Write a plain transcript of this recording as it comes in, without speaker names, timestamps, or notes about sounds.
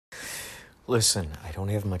Listen, I don't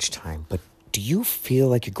have much time, but do you feel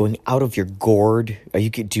like you're going out of your gourd?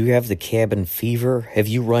 Do you have the cabin fever? Have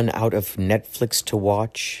you run out of Netflix to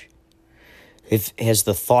watch? Has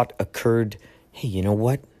the thought occurred, hey, you know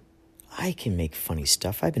what? I can make funny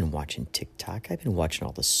stuff. I've been watching TikTok. I've been watching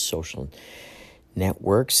all the social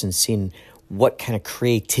networks and seeing what kind of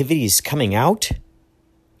creativity is coming out.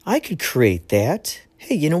 I could create that.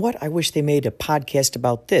 Hey, you know what? I wish they made a podcast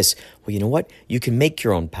about this. Well, you know what? You can make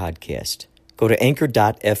your own podcast. Go to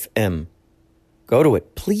anchor.fm. Go to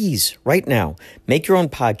it, please, right now. Make your own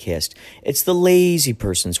podcast. It's the lazy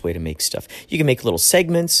person's way to make stuff. You can make little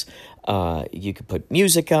segments. You can put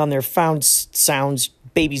music on there, found sounds,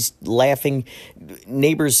 babies laughing,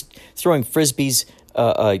 neighbors throwing frisbees,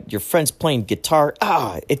 your friends playing guitar.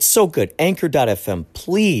 It's so good. Anchor.fm.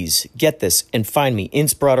 Please get this and find me.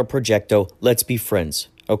 Inspirato Projecto. Let's be friends.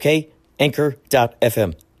 Okay?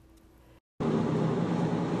 Anchor.fm.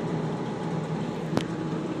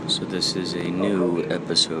 So this is a new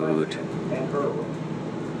episode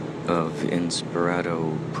of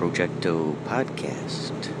Inspirato Projecto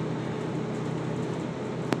podcast.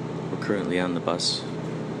 We're currently on the bus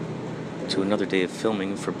to another day of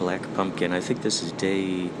filming for Black Pumpkin. I think this is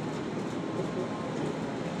day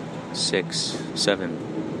 6 or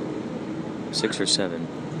 7.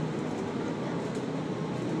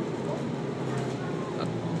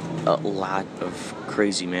 A lot of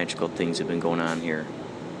crazy magical things have been going on here.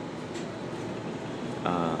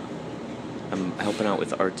 I'm helping out with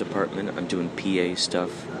the art department. I'm doing PA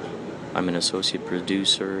stuff. I'm an associate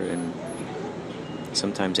producer and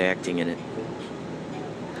sometimes acting in it.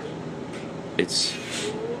 It's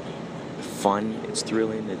fun, it's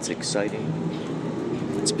thrilling, it's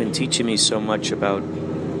exciting. It's been teaching me so much about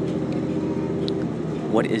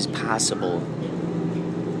what is possible,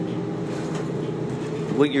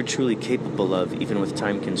 what you're truly capable of, even with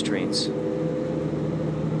time constraints.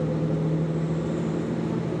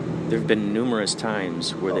 There have been numerous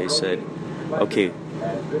times where they said, okay,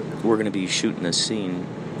 we're going to be shooting a scene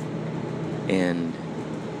and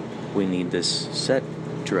we need this set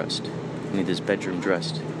dressed. We need this bedroom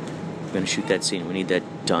dressed. We're going to shoot that scene. We need that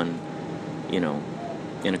done, in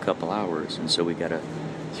a couple hours. And so we got to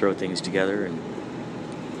throw things together and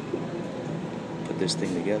put this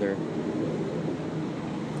thing together.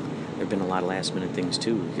 There have been a lot of last minute things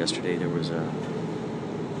too. Yesterday there was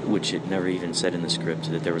which it never even said in the script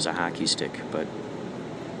that there was a hockey stick, but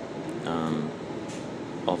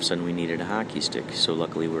all of a sudden we needed a hockey stick. So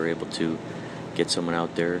luckily we were able to get someone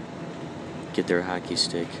out there, get their hockey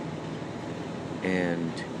stick,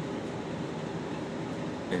 and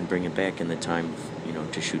bring it back in the time,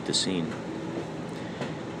 to shoot the scene.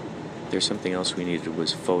 There's something else we needed,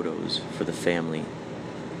 was photos for the family.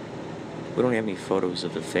 We don't have any photos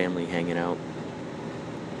of the family hanging out.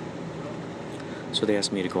 So they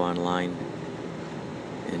asked me to go online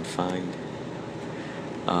and find.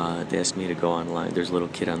 They asked me to go online. There's a little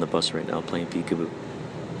kid on the bus right now playing peekaboo.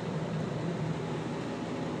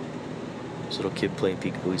 This little kid playing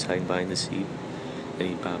peekaboo. He's hiding behind the seat, and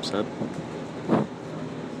he pops up.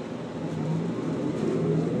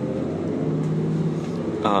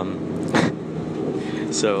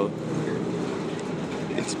 So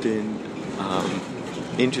it's been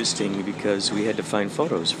interesting because we had to find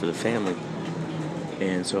photos for the family.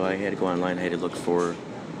 And so I had to go online. I had to look for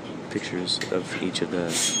pictures of each of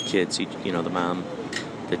the kids, the mom,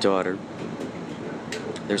 the daughter.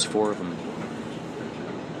 There's 4 of them.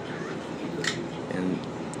 And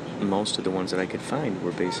most of the ones that I could find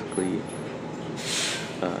were basically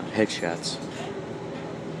headshots.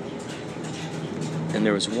 And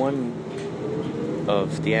there was one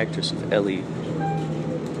of the actress of Ellie,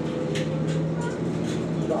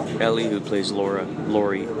 who plays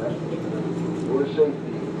Lori.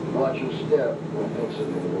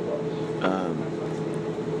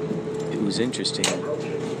 It was interesting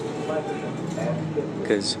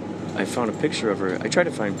because I found a picture of her. I tried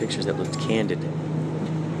to find pictures that looked candid,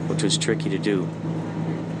 which was tricky to do.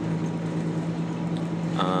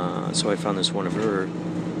 So I found this one of her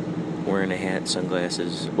wearing a hat,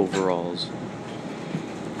 sunglasses, overalls,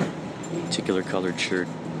 particular colored shirt,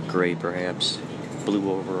 gray perhaps, blue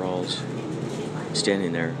overalls,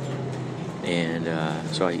 standing there. And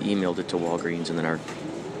so I emailed it to Walgreens, and then our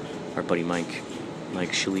buddy Mike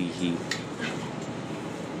Schley, he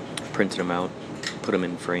printed them out, put them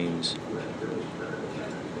in frames,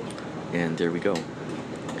 and there we go.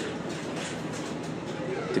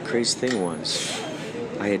 The crazy thing was,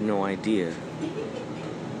 I had no idea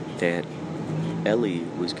that Ellie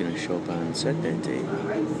was going to show up on set that day.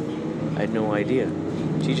 I had no idea.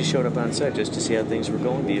 She just showed up on set just to see how things were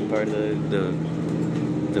going, be a part of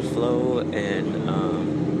the the flow, and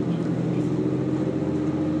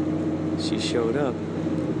she showed up.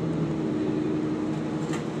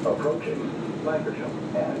 Approaching Lancashire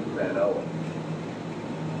and Van Owen.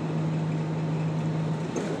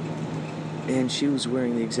 And she was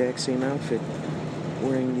wearing the exact same outfit.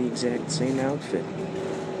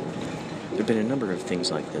 There have been a number of things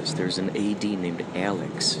like this. There's an AD named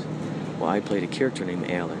Alex. Well, I played a character named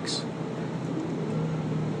Alex.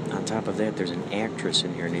 On top of that, there's an actress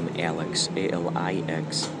in here named Alex,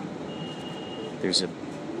 A-L-I-X. There's an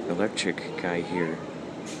electric guy here.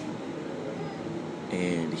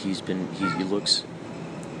 And he looks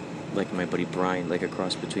like my buddy Brian, like a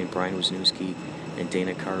cross between Brian Wisniewski and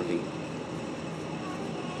Dana Carvey.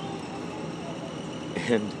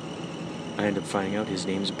 And I end up finding out his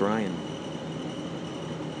name's Brian.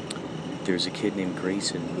 There's a kid named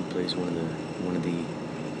Grayson who plays a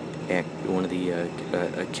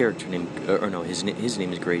character named, his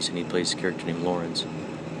name is Grayson. He plays a character named Lawrence.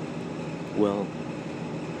 Well,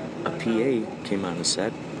 a PA came on the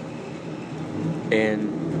set,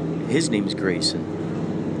 and his name is Grayson,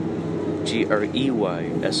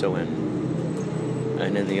 Greyson,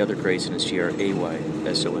 and then the other Grayson is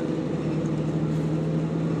Grayson.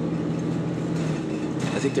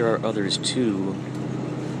 I think there are others too.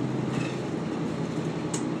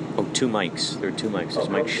 Oh, two mics. There are two mics. There's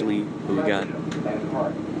Mike Schley, who we got,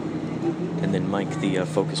 and then Mike, the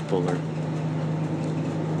focus puller.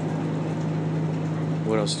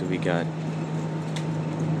 What else do we got?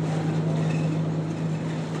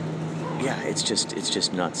 Yeah, it's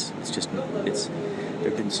just nuts. There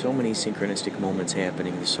have been so many synchronistic moments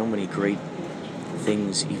happening. There's so many great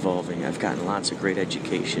things evolving. I've gotten lots of great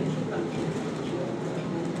education.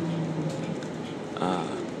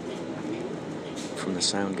 From the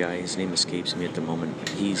sound guy, his name escapes me at the moment.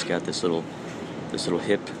 He's got this little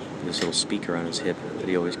speaker on his hip that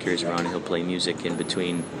he always carries around, and he'll play music in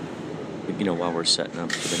between, while we're setting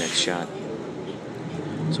up for the next shot.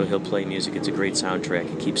 So he'll play music. It's a great soundtrack.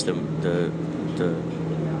 It keeps the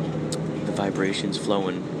vibrations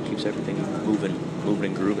flowing, keeps everything moving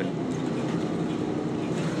and grooving.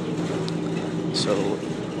 So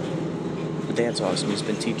that's awesome. He's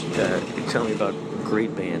been telling me about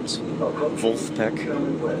great bands. Wolfpack.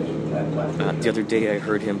 The other day I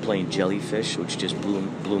heard him playing Jellyfish, which just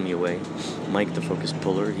blew me away. Mike, the focus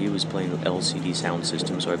puller, he was playing with LCD Sound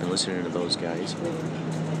System, so I've been listening to those guys.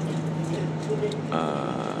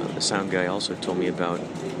 The sound guy also told me about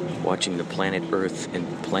watching the Planet Earth and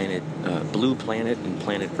Blue Planet and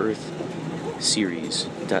Planet Earth series,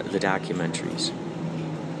 the documentaries.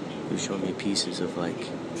 He was showing me pieces of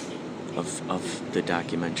the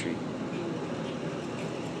documentary.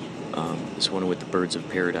 This one with the Birds of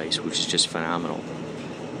Paradise, which is just phenomenal.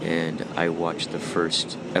 And I watched the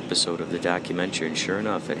first episode of the documentary, and sure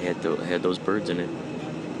enough, it had those birds in it.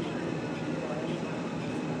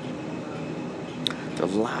 A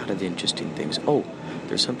lot of interesting things. Oh,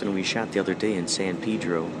 there's something we shot the other day in San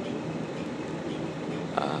Pedro.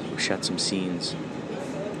 We shot some scenes.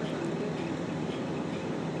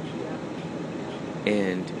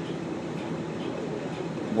 And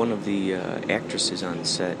one of the actresses on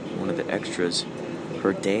set, one of the extras,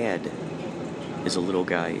 her dad is a little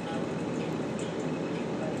guy.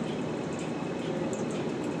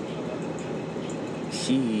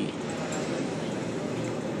 He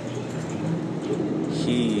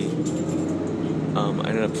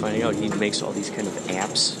I ended up finding out he makes all these kind of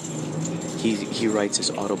apps. He writes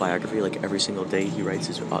his autobiography like every single day. He writes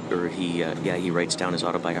he writes down his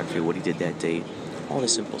autobiography, what he did that day, all the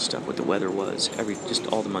simple stuff, what the weather was, just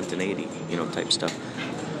all the mundanity, type stuff.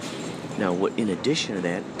 Now, in addition to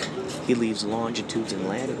that, he leaves longitudes and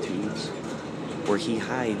latitudes where he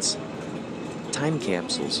hides time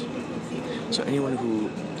capsules. So anyone who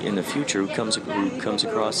in the future who comes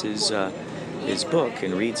across his book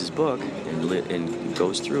and reads his book and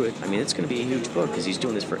goes through it, it's going to be a huge book because he's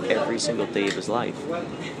doing this for every single day of his life.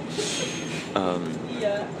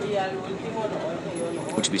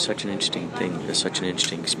 Which would be such an interesting thing, such an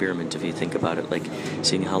interesting experiment if you think about it, like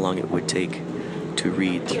seeing how long it would take to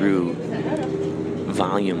read through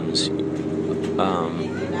volumes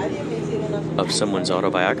of someone's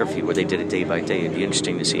autobiography where they did it day by day. It'd be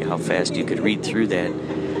interesting to see how fast you could read through that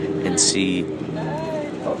and see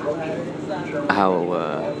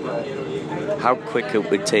how quick it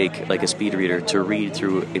would take, like a speed reader, to read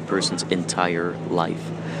through a person's entire life.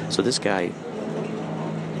 So this guy,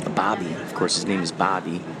 Bobby, of course his name is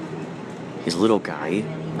Bobby, he's a little guy.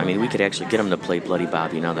 We could actually get him to play Bloody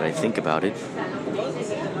Bobby now that I think about it,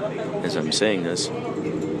 as I'm saying this.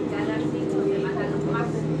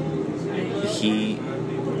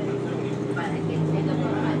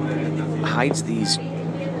 hides these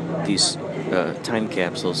time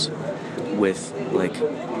capsules with, like,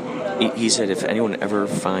 he said if anyone ever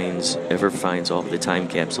finds all of the time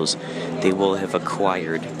capsules, they will have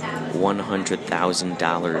acquired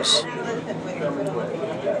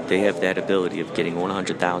 $100,000. They have that ability of getting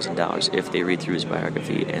 $100,000 if they read through his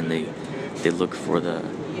biography and they look for the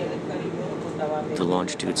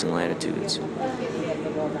longitudes and latitudes.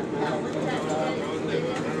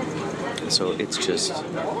 So it's just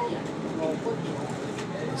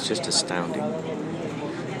astounding.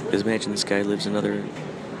 Because imagine this guy lives another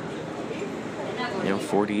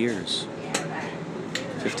 40 years,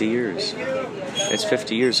 50 years. It's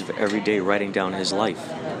 50 years of every day writing down his life.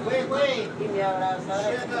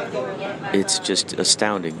 It's just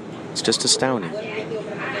astounding. It's just astounding.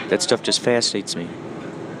 That stuff just fascinates me.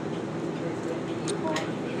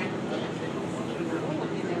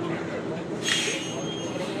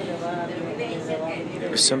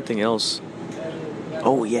 There's something else.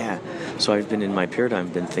 Oh yeah. So I've been in my paradigm,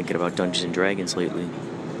 been thinking about Dungeons and Dragons lately.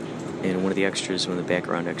 And one of the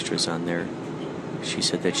background extras on there, she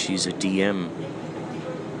said that she's a DM.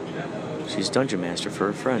 She's a dungeon master for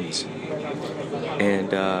her friends.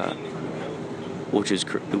 And which is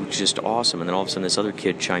just awesome. And then all of a sudden this other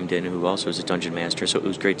kid chimed in who also is a dungeon master. So it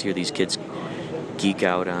was great to hear these kids geek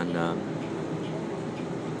out on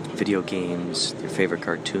video games, their favorite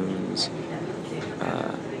cartoons,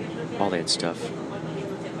 all that stuff.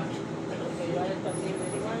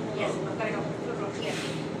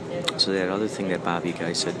 So that other thing that Bobby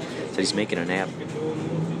guy said he's making an app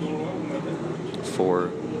for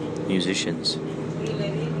musicians.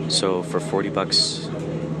 So for $40,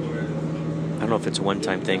 I don't know if it's a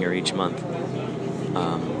one-time thing or each month,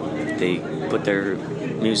 they put their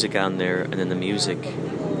music on there, and then the music,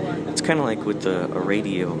 it's kind of like with a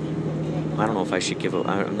radio. I don't know if I should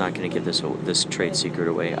I'm not going to give this trade secret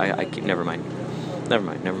away. Never mind.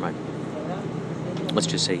 Let's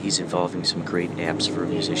just say he's involving some great apps for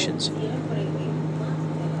musicians.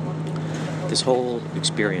 This whole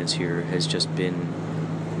experience here has just been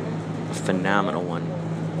a phenomenal one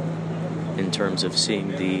in terms of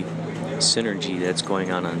seeing the synergy that's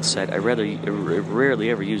going on set. I rarely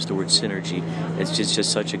ever use the word synergy. It's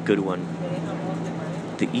just such a good one.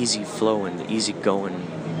 The easy flow and the easy going.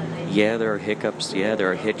 Yeah, there are hiccups. Yeah, there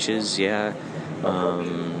are hitches. Yeah,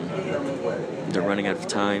 they're running out of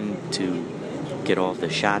time to get all of the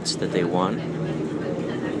shots that they want.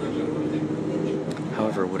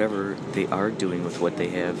 However, whatever they are doing with what they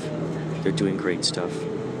have, they're doing great stuff.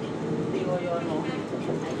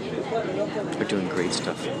 They're doing great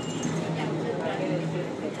stuff.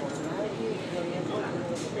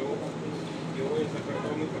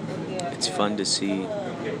 It's fun to see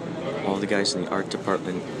all the guys in the art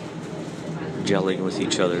department gelling with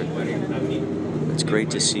each other. It's great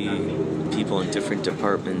to see people in different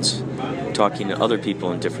departments talking to other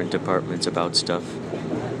people in different departments about stuff,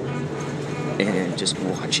 and just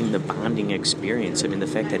watching the bonding experience. I mean, the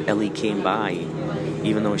fact that Ellie came by,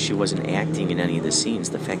 even though she wasn't acting in any of the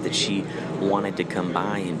scenes, the fact that she wanted to come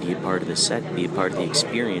by and be a part of the set, be a part of the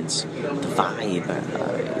experience, the vibe,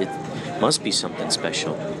 it must be something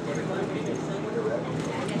special.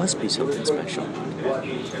 It must be something special.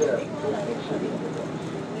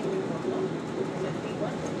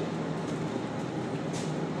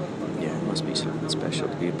 Must be something special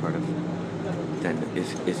to be a part of. Then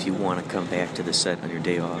if you want to come back to the set on your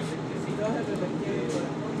day off.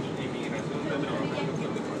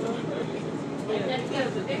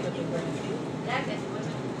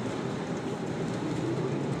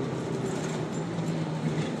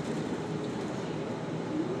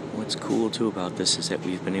 What's cool too about this is that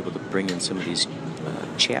we've been able to bring in some of these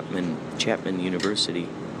Chapman University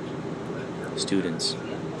students.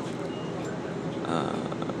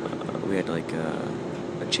 We had like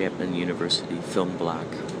a Chapman University film block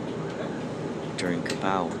during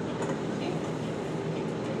Kapow.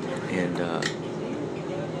 And I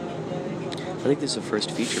think this is the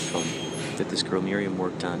first feature film that this girl Miriam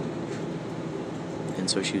worked on. And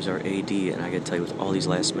so she was our AD, and I gotta tell you, with all these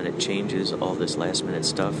last minute changes, all this last minute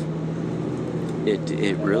stuff,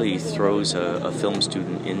 it really throws a film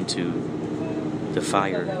student into the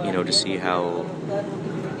fire, to see how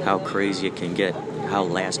crazy it can get, how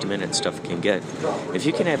last minute stuff can get. If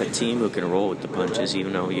you can have a team who can roll with the punches,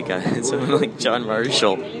 even though you got someone like John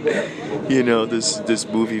Marshall, this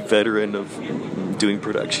movie veteran of doing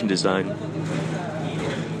production design.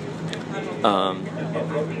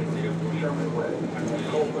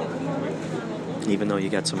 Even though you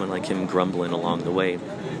got someone like him grumbling along the way,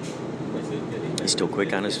 he's still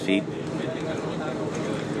quick on his feet.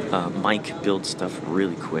 Mike builds stuff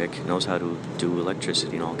really quick, knows how to do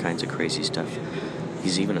electricity and all kinds of crazy stuff.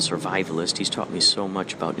 He's even a survivalist. He's taught me so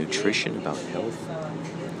much about nutrition, about health.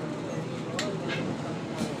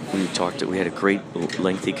 We had a great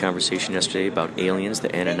lengthy conversation yesterday about aliens,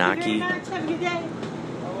 the Anunnaki,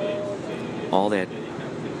 all that,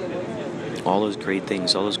 all those great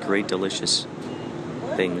things, all those great delicious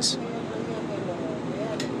things.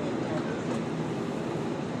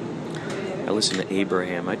 I listen to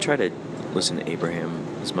Abraham. I try to listen to Abraham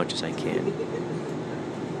as much as I can.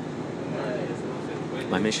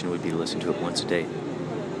 My mission would be to listen to it once a day.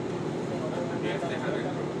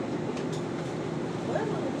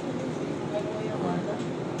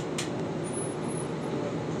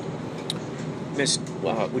 Miss,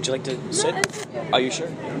 would you like to sit? Are you sure?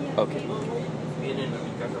 Okay.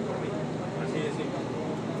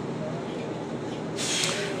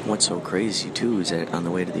 What's so crazy too is that on the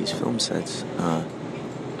way to these film sets,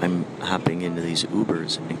 I'm hopping into these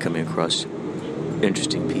Ubers and coming across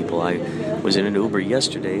interesting people. I was in an Uber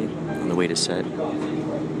yesterday on the way to set,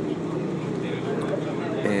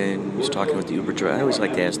 and was talking with the Uber driver. I always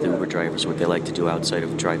like to ask the Uber drivers what they like to do outside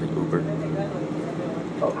of driving Uber.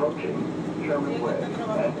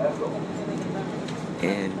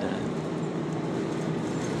 And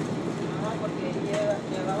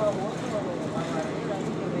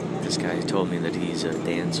this guy told me that he's a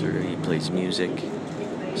dancer, he plays music,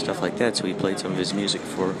 stuff like that. So he played some of his music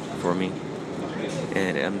for me,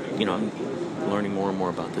 and I'm learning more and more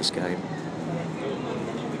about this guy.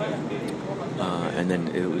 And then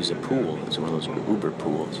it was a pool. It was one of those Uber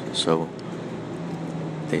pools. So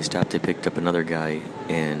they stopped. They picked up another guy,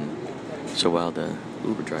 and so while the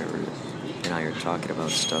Uber driver and I are talking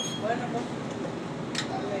about stuff,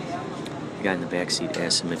 the guy in the backseat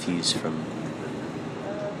asked him if he's from.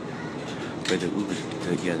 The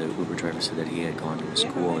Uber driver said that he had gone to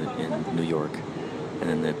school in New York, and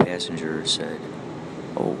then the passenger said,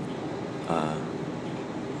 "Oh,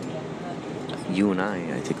 you and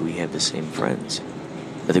I think we have the same friends.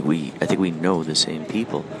 I think we know the same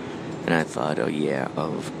people." And I thought, oh yeah,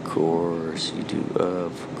 of course you do,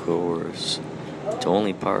 of course. It's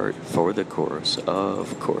only part for the course,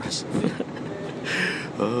 of course.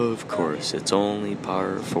 Of course, it's only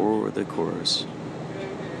par for the course.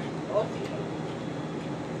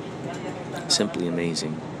 Simply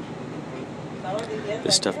amazing.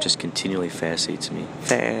 This stuff just continually fascinates me.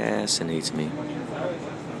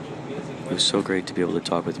 It was so great to be able to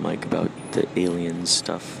talk with Mike about the aliens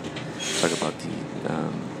stuff, talk about the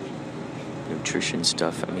nutrition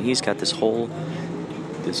stuff. I mean, he's got he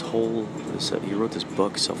wrote this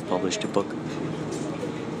book, self-published book,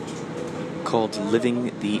 called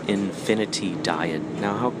Living the Infinity Diet.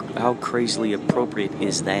 Now, how crazily appropriate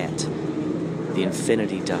is that? The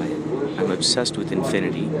Infinity Diet. I'm obsessed with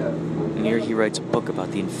infinity. And here he writes a book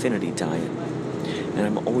about the Infinity Diet. And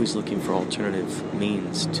I'm always looking for alternative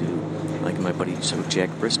means to, like my buddy Jack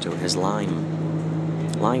Bristow has Lyme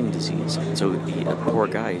disease. So a poor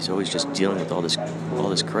guy, he's always just dealing with all this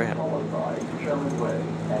crap.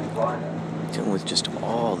 Dealing with just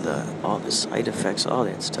all the side effects, all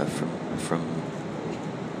that stuff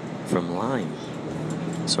from Lyme.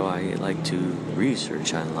 So I like to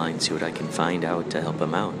research online, see what I can find out to help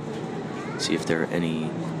him out. See if there are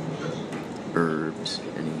any herbs,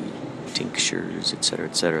 any tinctures,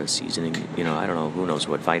 etc., seasoning, I don't know, who knows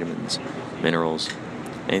what, vitamins, minerals,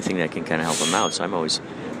 anything that can kind of help him out. So I'm always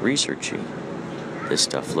researching this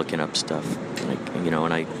stuff, looking up stuff,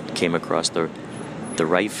 and I came across the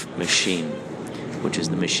Rife machine, which is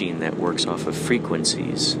the machine that works off of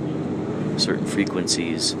frequencies. Certain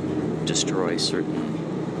frequencies destroy certain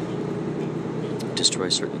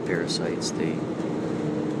parasites. They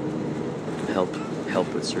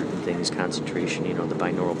help with certain things, concentration, the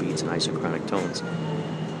binaural beats and isochronic tones.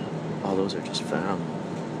 All those are just phenomenal.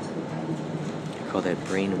 I call that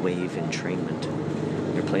brain wave entrainment.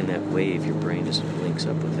 You're playing that wave, your brain just links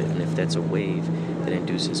up with it. And if that's a wave that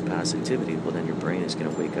induces positivity, well, then your brain is going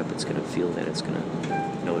to wake up, it's going to feel that, it's going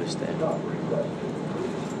to notice that.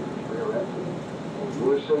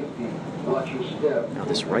 Now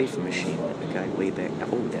this Rife machine, the guy way back,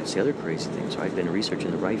 that's the other crazy thing. So I've been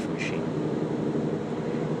researching the Rife machine,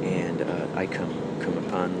 and I come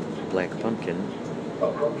upon Black Pumpkin,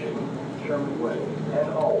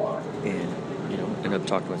 and I'm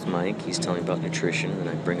talking with Mike. He's telling me about nutrition, and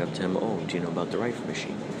I bring up to him, "Oh, do you know about the Rife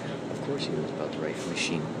machine?" Of course he knows about the Rife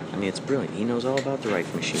machine. I mean, it's brilliant. He knows all about the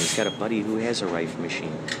Rife machine. He's got a buddy who has a Rife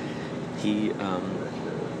machine. He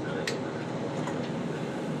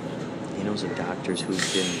knows of doctors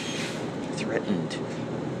who've been threatened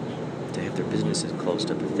to have their businesses closed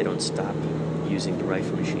up if they don't stop using the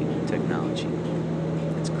rifle machine technology.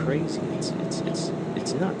 It's crazy.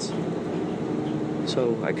 It's nuts.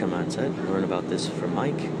 So I come on set, learn about this from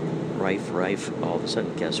Mike. Rife. All of a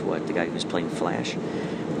sudden, guess what? The guy who's playing Flash,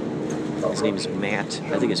 his name is Matt.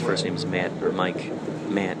 I think his first name is Matt, or Mike.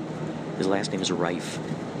 Matt. His last name is Rife.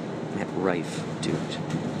 Matt Rife. Dude.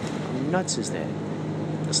 How nuts is that?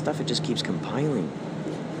 The stuff, it just keeps compiling.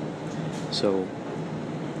 So,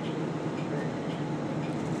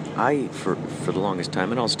 I, for the longest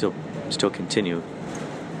time, and I'll still continue,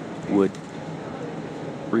 would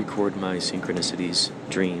record my synchronicities,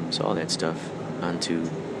 dreams, all that stuff onto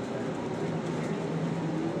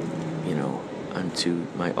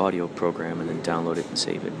my audio program and then download it and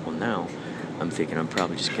save it. Well, now I'm thinking I'm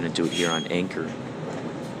probably just going to do it here on Anchor.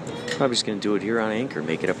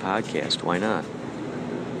 Make it a podcast. Why not?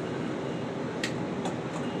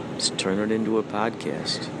 Just turn it into a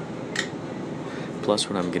podcast. Plus,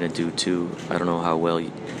 what I'm going to do too, I don't know how well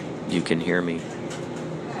you can hear me.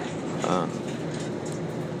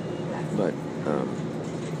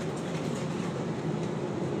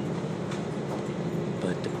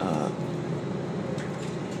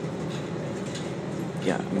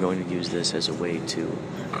 Yeah, I'm going to use this as a way to...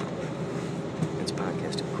 It's a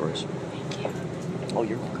podcast, of course. Thank you. Oh,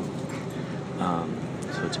 you're welcome.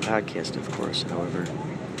 So it's a podcast, of course. However,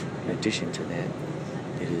 in addition to that,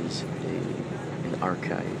 it is an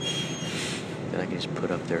archive that I can just put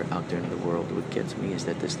out there into the world. What gets me is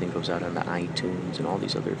that this thing goes out on the iTunes and all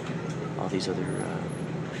these other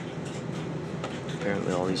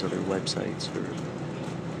apparently all these other websites or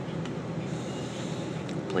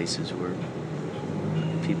places where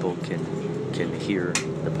people can hear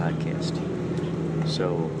the podcast.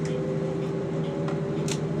 So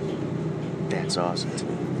that's awesome to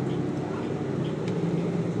me.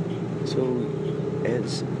 So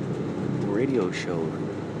as the radio show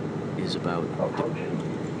is about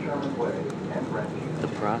the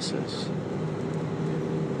process,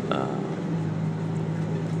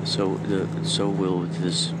 so will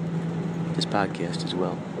this podcast as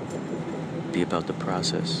well be about the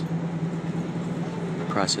process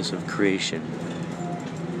of creation.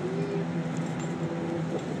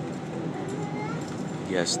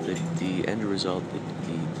 Yes, the end result,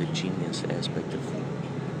 the genius aspect of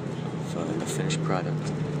a finished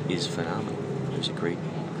product is phenomenal. There's a great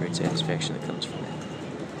satisfaction that comes from that.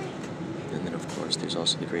 And then, of course, there's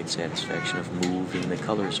also the great satisfaction of moving the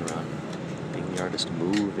colors around, being the artist,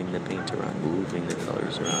 moving the paint around, moving the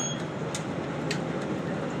colors around.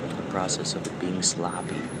 The process of it being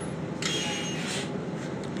sloppy,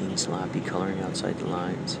 coloring outside the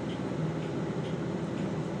lines.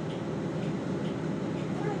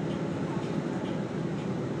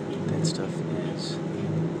 That stuff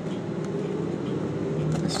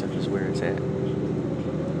is where it's at.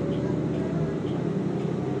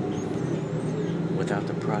 Without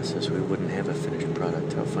the process, we wouldn't have a finished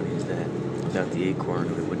product. How funny is that? Without the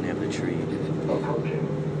acorn, we wouldn't have the tree.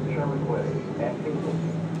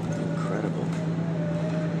 Incredible.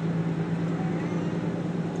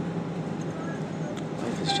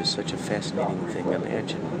 Life is just such a fascinating thing.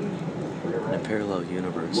 Imagine in a parallel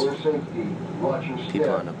universe,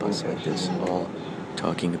 people on a bus like this all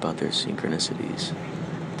talking about their synchronicities,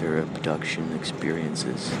 their abduction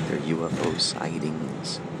experiences, their UFO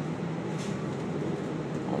sightings,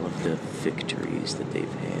 all of the victories that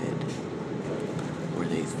they've had, where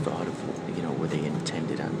they thought of, where they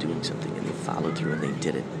intended on doing something and they followed through and they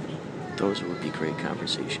did it. Those would be great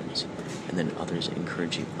conversations. And then others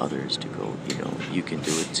encouraging others to go, you can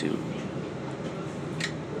do it too.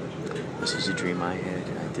 This is a dream I had,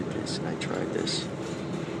 and I did this, and I tried this.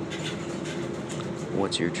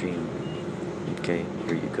 What's your dream? Okay,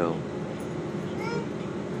 here you go.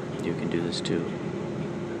 You can do this too.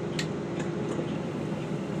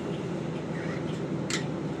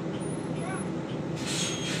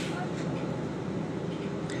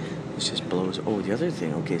 This just blows. Oh, the other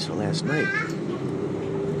thing. Okay, so last night,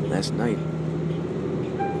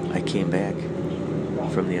 I came back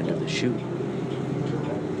from the end of the shoot,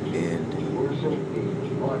 and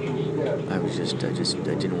I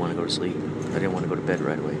didn't want to go to sleep. I didn't want to go to bed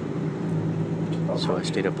right away. So I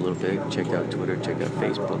stayed up a little bit, checked out Twitter, checked out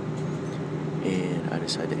Facebook, and I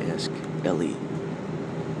decided to ask Ellie,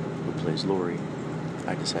 who plays Lori,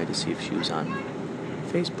 I decided to see if she was on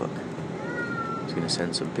Facebook. I was going to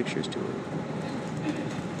send some pictures to her.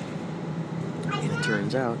 And it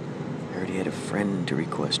turns out I already had a friend to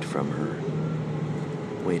request from her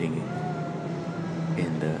waiting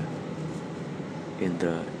in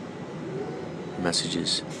the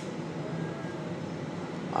messages.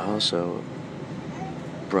 I also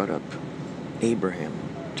brought up Abraham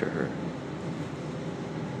to her.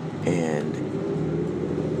 And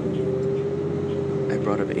I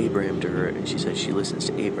brought up Abraham to her, and she said she listens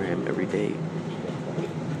to Abraham every day,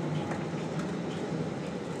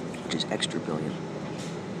 which is extra brilliant.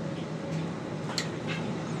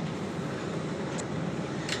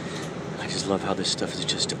 I just love how this stuff is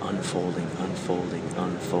just unfolding.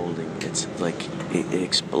 It's like it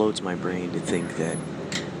explodes my brain to think that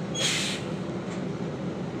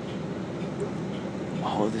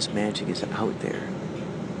all of this magic is out there.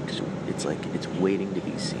 It's like it's waiting to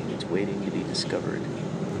be seen. It's waiting to be discovered.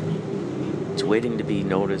 It's waiting to be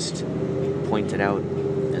noticed, pointed out,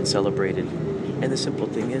 and celebrated. And the simple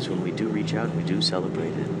thing is, when we do reach out and we do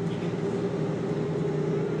celebrate it,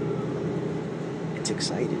 it's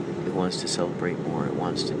excited. It wants to celebrate more. It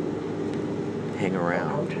wants to hang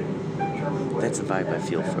around. That's the vibe I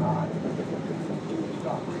feel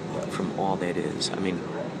from all that is. I mean,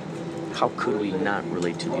 how could we not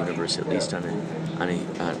relate to the universe, at least on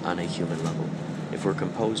a human level? If we're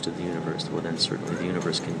composed of the universe, well, then certainly the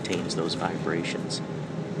universe contains those vibrations.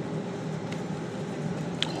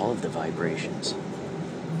 All of the vibrations.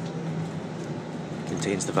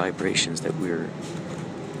 Contains the vibrations that we're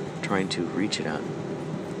trying to reach it on.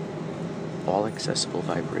 All accessible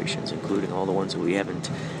vibrations, including all the ones that we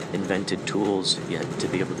haven't invented tools yet to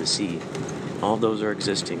be able to see. All those are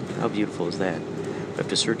existing. How beautiful is that? We have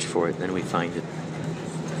to search for it, then we find it.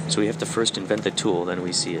 So we have to first invent the tool, then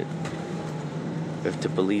we see it. We have to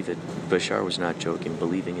believe it. Bashar was not joking.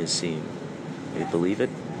 Believing is seeing. We believe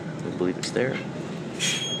it. We believe it's there.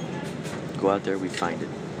 Go out there, we find it.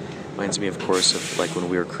 Reminds me, of course, of like when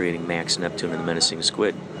we were creating Max Neptune and the Menacing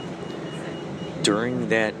Squid. During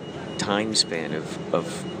that time span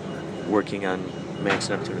of working on Max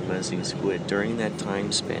Neptune and the Menacing Squid, during that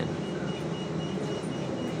time span,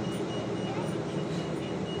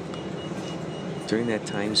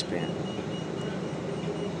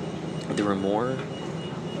 there were more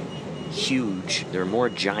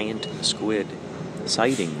giant squid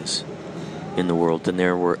sightings in the world than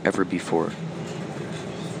there were ever before.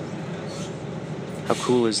 How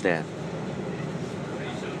cool is that?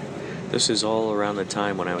 This is all around the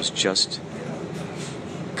time when I was just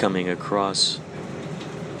coming across.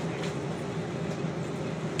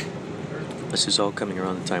 This is all happening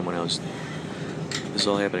around the time when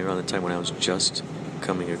I was just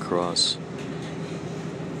coming across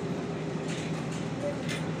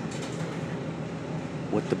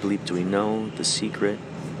What the Bleep Do We Know, The Secret,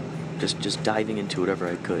 just diving into whatever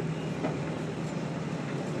I could.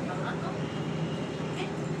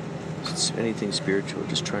 It's anything spiritual,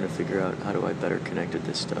 just trying to figure out how do I better connect with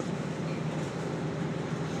this stuff.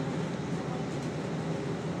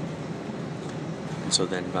 And so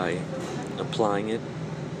then by applying it,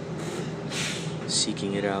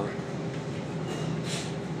 seeking it out,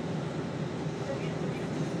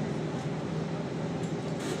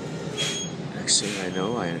 next thing I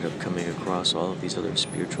know, I ended up coming across all of these other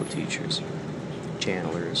spiritual teachers,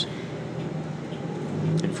 channelers,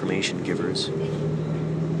 information givers.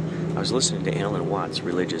 I was listening to Alan Watts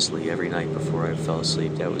religiously every night before I fell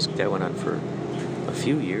asleep. That went on for a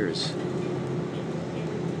few years,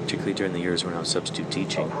 particularly during the years when I was substitute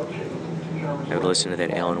teaching. I would listen to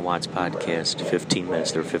that Alan Watts podcast, 15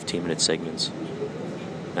 minutes. There were 15-minute segments.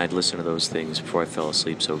 And I'd listen to those things before I fell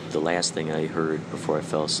asleep. So the last thing I heard before I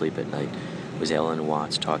fell asleep at night was Alan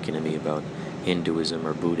Watts talking to me about Hinduism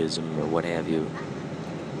or Buddhism or what have you.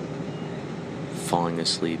 Falling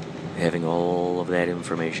asleep, having all of that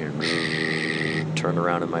information turning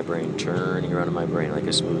around in my brain like a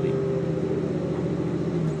smoothie.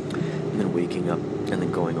 And then waking up and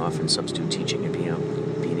then going off and substitute teaching and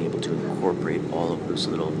being able to incorporate all of those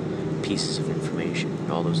little pieces of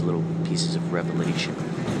information, all those little pieces of revelation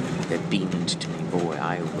that beamed to me. Boy,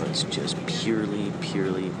 I was just purely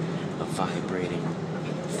a vibrating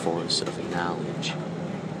force of knowledge.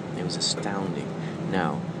 It was astounding.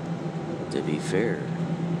 Now, to be fair,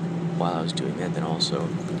 while I was doing that, then also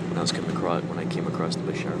when I came across the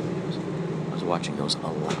Bashar videos, I was watching those a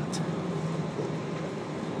lot,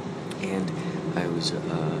 and I was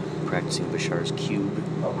practicing Bashar's cube,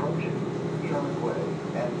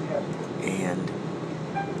 and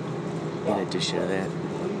in addition to that,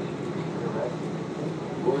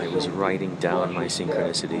 I was writing down my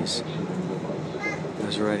synchronicities.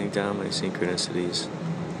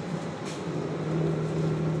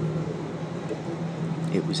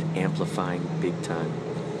 It was amplifying big time.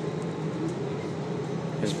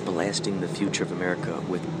 It was blasting the future of America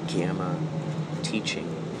with gamma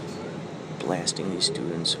teaching, blasting these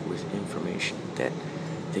students with information that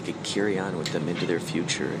they could carry on with them into their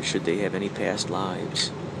future. Should they have any past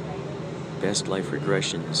life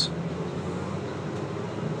regressions,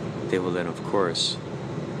 they will then, of course,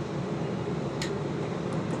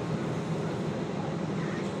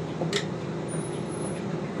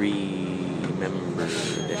 remember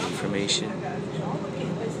that information.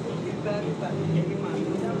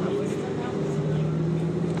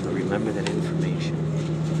 Remember that information.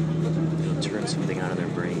 It'll turn something on in their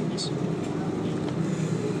brains.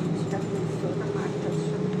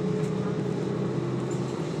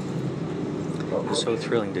 It was so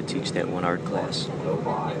thrilling to teach that one art class.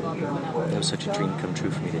 It was such a dream come true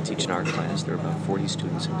for me to teach an art class. There were about 40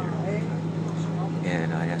 students in there.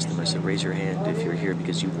 And I asked them, I said, raise your hand if you're here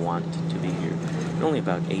because you want to be here. And only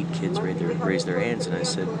about 8 kids raised their hands. And I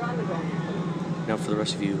said, now for the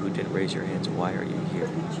rest of you who didn't raise your hands, why are you here?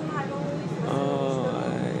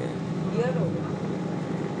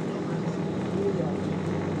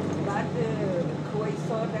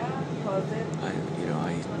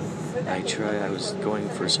 I was going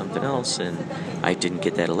for something else, and I didn't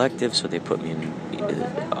get that elective, so they put me in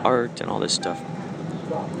art and all this stuff.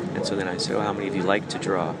 And so then I said, well, how many of you like to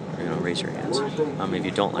draw? Raise your hands. How many of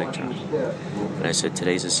you don't like drawing? And I said,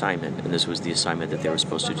 today's assignment, and this was the assignment that they were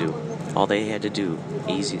supposed to do. All they had to do,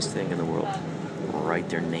 easiest thing in the world, write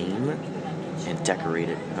their name and decorate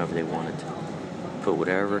it however they wanted. Put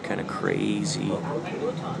whatever kind of crazy,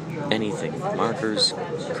 anything, markers,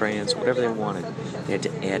 crayons, whatever they wanted. They had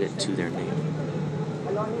to add it to their name.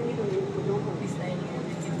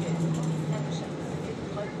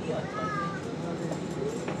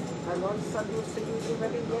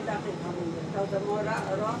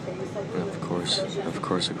 Of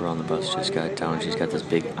course, a girl on the bus just got down. She's got this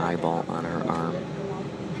big eyeball on her arm,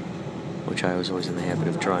 which I was always in the habit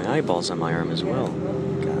of drawing eyeballs on my arm as well.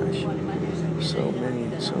 Gosh, so many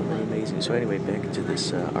amazing. So anyway, back to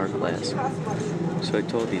this art class. So I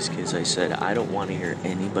told these kids, I said, I don't want to hear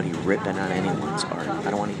anybody ripping on anyone's art. I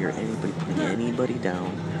don't want to hear anybody putting anybody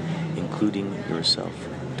down, including yourself.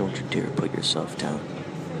 Don't you dare put yourself down.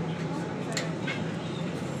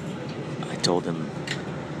 I told them,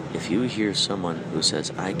 if you hear someone who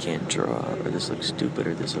says, I can't draw, or this looks stupid,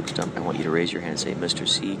 or this looks dumb, I want you to raise your hand and say, Mr.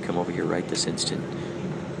 C, come over here right this instant.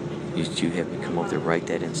 You have me come over there right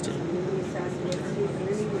that instant.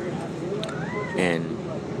 And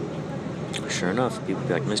sure enough, people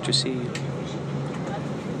be like, Mr. C.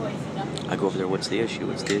 I go over there, what's the issue?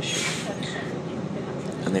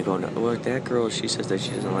 And they go, no, well, that girl, she says that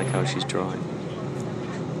she doesn't like how she's drawing.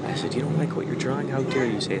 I said, you don't like what you're drawing? How dare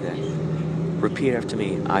you say that? Repeat after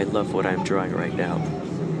me, I love what I'm drawing right now.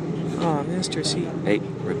 Oh, Mr. C. Hey,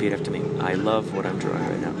 repeat after me. I love what I'm drawing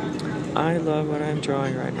right now. I love what I'm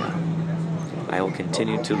drawing right now. I will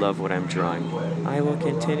continue to love what I'm drawing. I will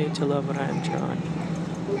continue to love what I'm drawing.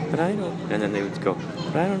 But I don't... And then they would go,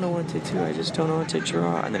 but I don't know what to do. I just don't know what to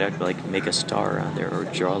draw. And then I'd like make a star on there, or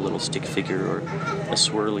draw a little stick figure, or a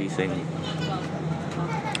swirly thing.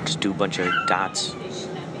 Just do a bunch of dots,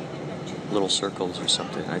 little circles or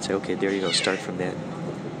something. I'd say, okay, there you go, start from that.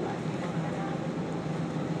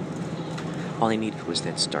 All I needed was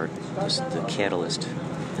that start, was the catalyst,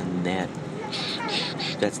 and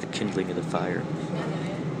that's the kindling of the fire.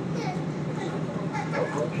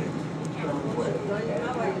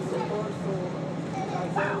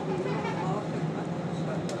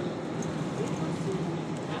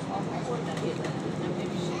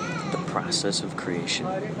 The process of creation.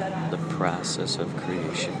 The process of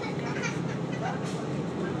creation.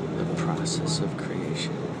 The process of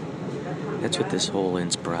creation. That's what this whole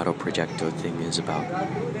Inspirato Projecto thing is about.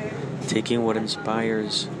 Taking what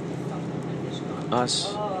inspires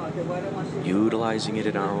us, utilizing it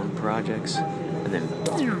in our own projects, and then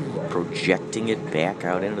projecting it back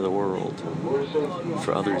out into the world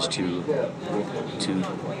for others to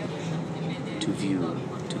view,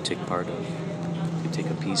 to take part of, to take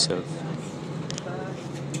a piece of.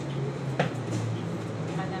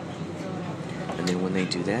 And then when they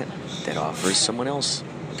do that, that offers someone else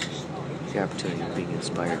the opportunity of being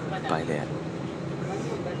inspired by that.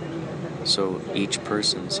 So each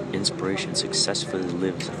person's inspiration successfully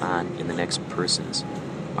lives on in the next person's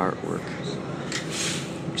artwork,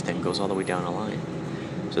 which then goes all the way down the line.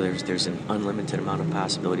 So there's an unlimited amount of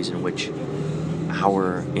possibilities in which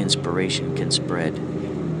our inspiration can spread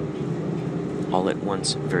all at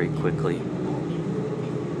once very quickly.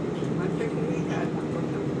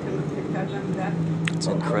 It's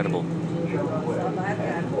incredible.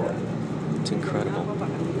 It's incredible.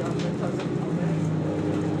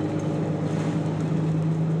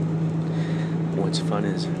 What's fun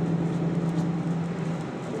is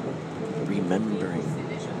remembering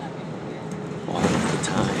all of the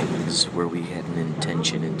times where we had an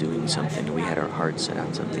intention in doing something, we had our heart set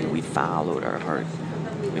on something, we followed our heart,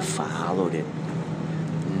 we followed it,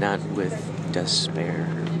 not with despair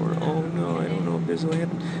or, oh no, I don't know if this will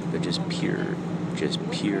happen, but just pure,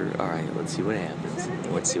 all right, let's see what happens.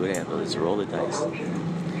 Let's roll the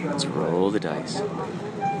dice.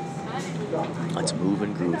 Let's move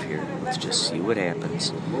and groove here. Let's just see what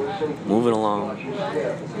happens. Moving along.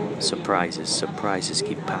 Surprises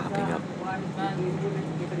keep popping up.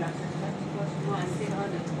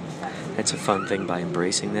 That's a fun thing by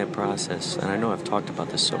embracing that process. And I know I've talked about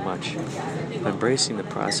this so much. By embracing the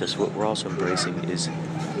process, what we're also embracing is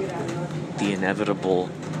the inevitable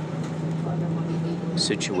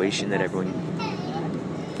situation that everyone,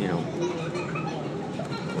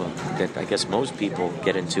 that I guess most people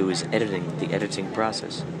get into is the editing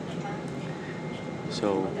process.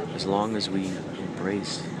 So as long as we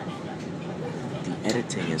embrace the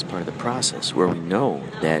editing as part of the process, where we know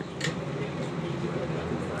that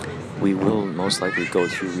we will most likely go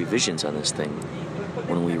through revisions on this thing,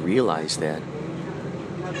 when we realize that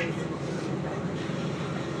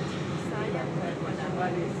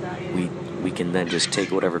we can then just take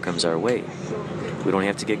whatever comes our way. We don't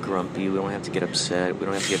have to get grumpy, we don't have to get upset, we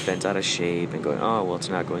don't have to get bent out of shape and go, oh, well, it's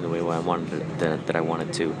not going the way I wanted it, that I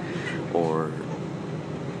wanted to, or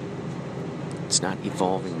it's not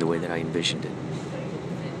evolving the way that I envisioned it.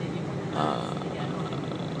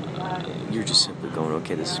 You're just simply going,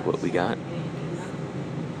 okay, this is what we got.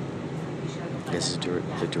 This is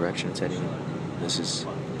the direction it's heading. This is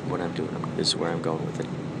what I'm doing. This is where I'm going with it.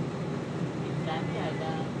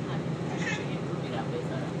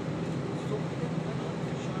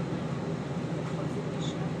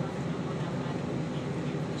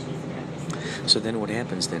 So then what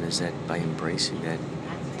happens then is that by embracing the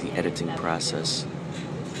editing process,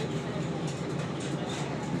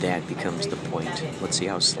 that becomes the point. Let's see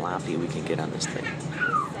how sloppy we can get on this thing.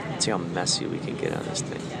 Let's see how messy we can get on this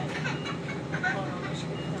thing.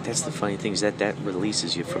 That's the funny thing, is that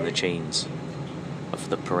releases you from the chains of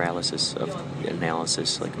the paralysis of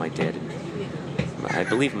analysis, like my dad. I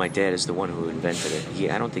believe my dad is the one who invented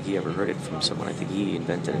it. I don't think he ever heard it from someone. I think he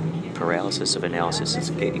invented it. Paralysis of analysis.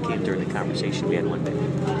 It came during the conversation we had one day.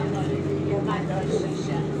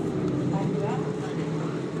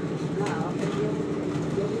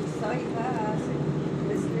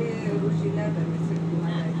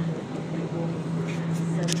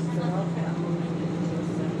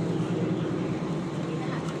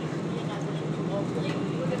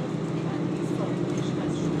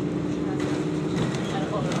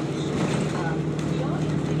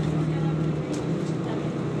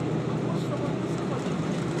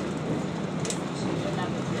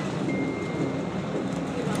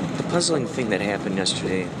 Puzzling thing that happened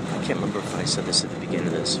yesterday, I can't remember if I said this at the beginning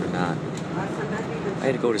of this or not. I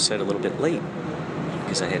had to go to set a little bit late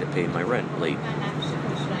because I had to pay my rent late.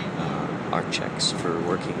 Our checks for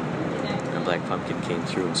working on Black Pumpkin came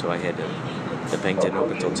through, and so I had to. The bank didn't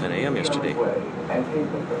open until 10 a.m. yesterday.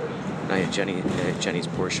 And I had Jenny's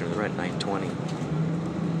portion of the rent, $920.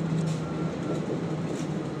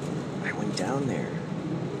 I went down there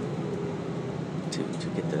to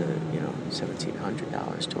get the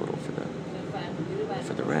 $1,700 total for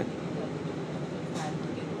the rent,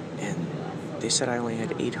 and they said I only had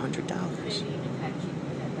 $800.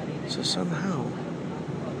 So somehow,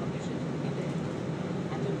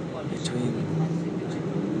 between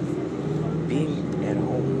being at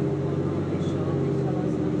home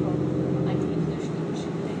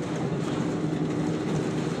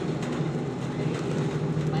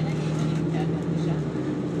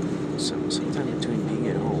sometime between being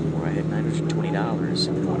at home, where I had $920,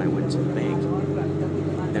 and when I went to the bank,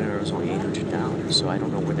 then there was only $800. So I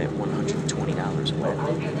don't know where that $120 went.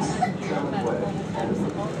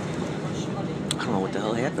 I don't know what the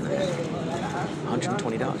hell happened to that.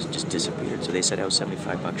 $120 just disappeared. So they said I was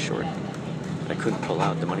 $75 short. I couldn't pull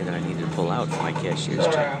out the money that I needed to pull out for my cashier's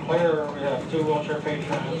check.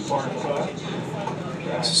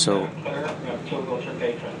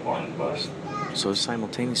 So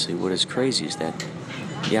simultaneously, what is crazy is that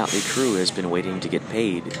the Otley crew has been waiting to get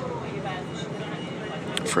paid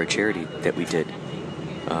for a charity that we did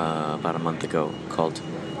about a month ago called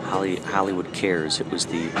Hollywood Cares. It was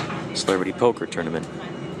the celebrity poker tournament.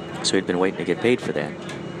 So we'd been waiting to get paid for that.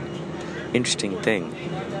 Interesting thing.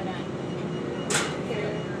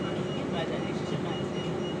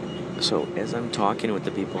 So as I'm talking with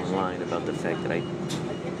the people online about the fact that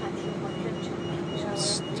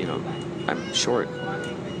I'm short,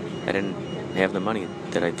 I didn't have the money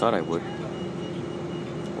that I thought I would,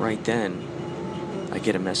 right then I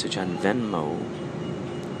get a message on Venmo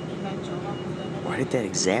right at that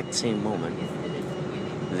exact same moment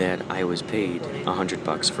that I was paid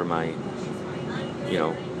 $100 for my,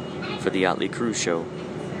 for the Otley Cruise show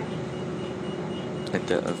at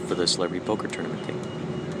the for the celebrity poker tournament thing.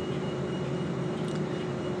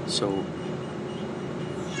 So,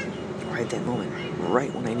 right at that moment,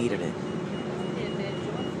 right when I needed it.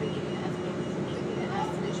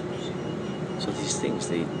 So these things,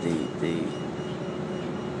 these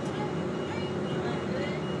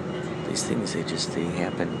things, they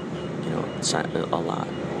happen, a lot,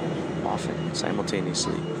 often,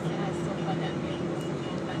 simultaneously.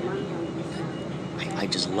 I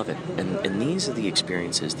just love it. And these are the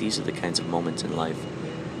experiences, these are the kinds of moments in life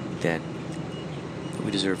that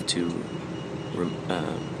we deserve to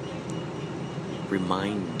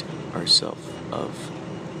remind ourselves of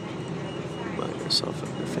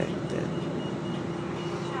the fact that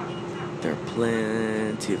there are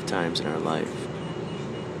plenty of times in our life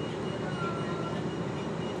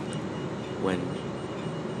when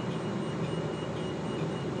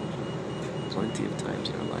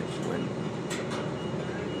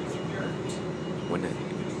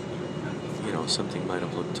something might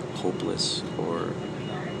have looked hopeless, or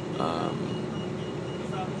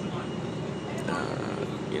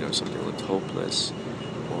something looked hopeless,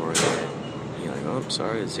 or that I'm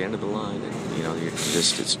sorry, it's the end of the line, and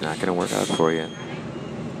it's not going to work out for you.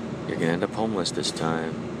 You're going to end up homeless this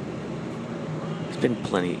time. There's been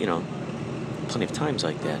plenty of times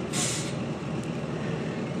like that,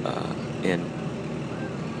 and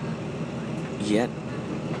yet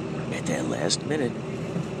at that last minute,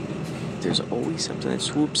 there's always something that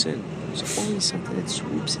swoops in. It's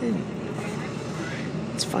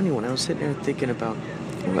funny, when I was sitting there thinking about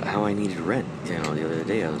how I needed rent, the other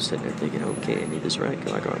day, I was sitting there thinking, okay, I need this rent.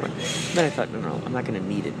 Then I thought, no, I'm not going to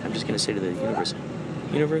need it. I'm just going to say to the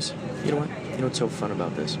universe, you know what? You know what's so fun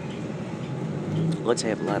about this? Let's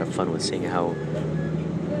have a lot of fun with seeing how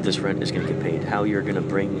this rent is going to get paid, how you're going to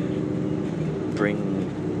bring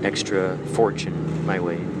extra fortune my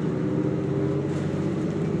way.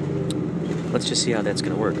 Let's just see how that's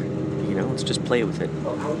going to work. Let's just play with it.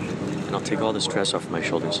 And I'll take all the stress off my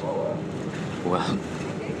shoulders. Well,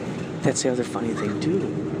 that's the other funny thing,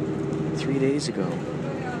 too. 3 days ago,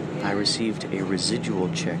 I received a residual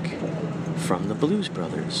check from the Blues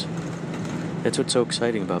Brothers. That's what's so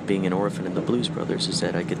exciting about being an orphan in the Blues Brothers, is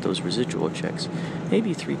that I get those residual checks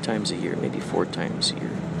maybe 3 times a year, maybe 4 times a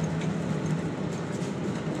year.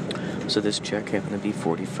 So this check happened to be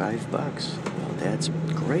 $45. Well, that's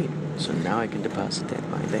great. So now I can deposit that in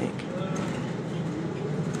my bank.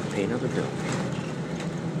 Pay another bill.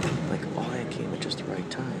 Like, all that came at just the right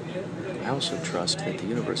time. I also trust that the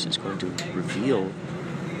universe is going to reveal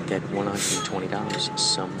that $120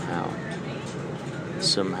 somehow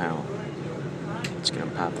it's going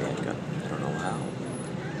to pop back up. I don't know how.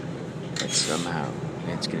 But somehow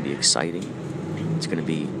it's going to be exciting. It's going to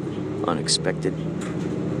be unexpected.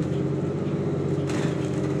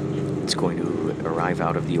 It's going to arrive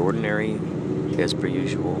out of the ordinary, as per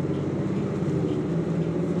usual.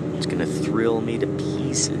 It's going to thrill me to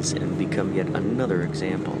pieces and become yet another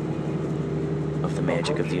example of the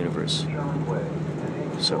magic of the universe.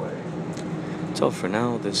 So for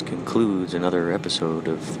now, this concludes another episode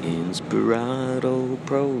of Inspirato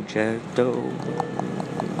Projecto.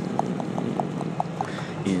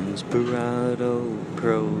 Inspirato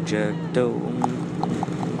Projecto.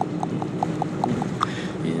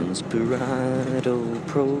 Inspirato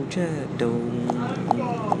Projecto.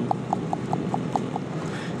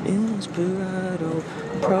 Inspirato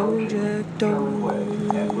Projecto.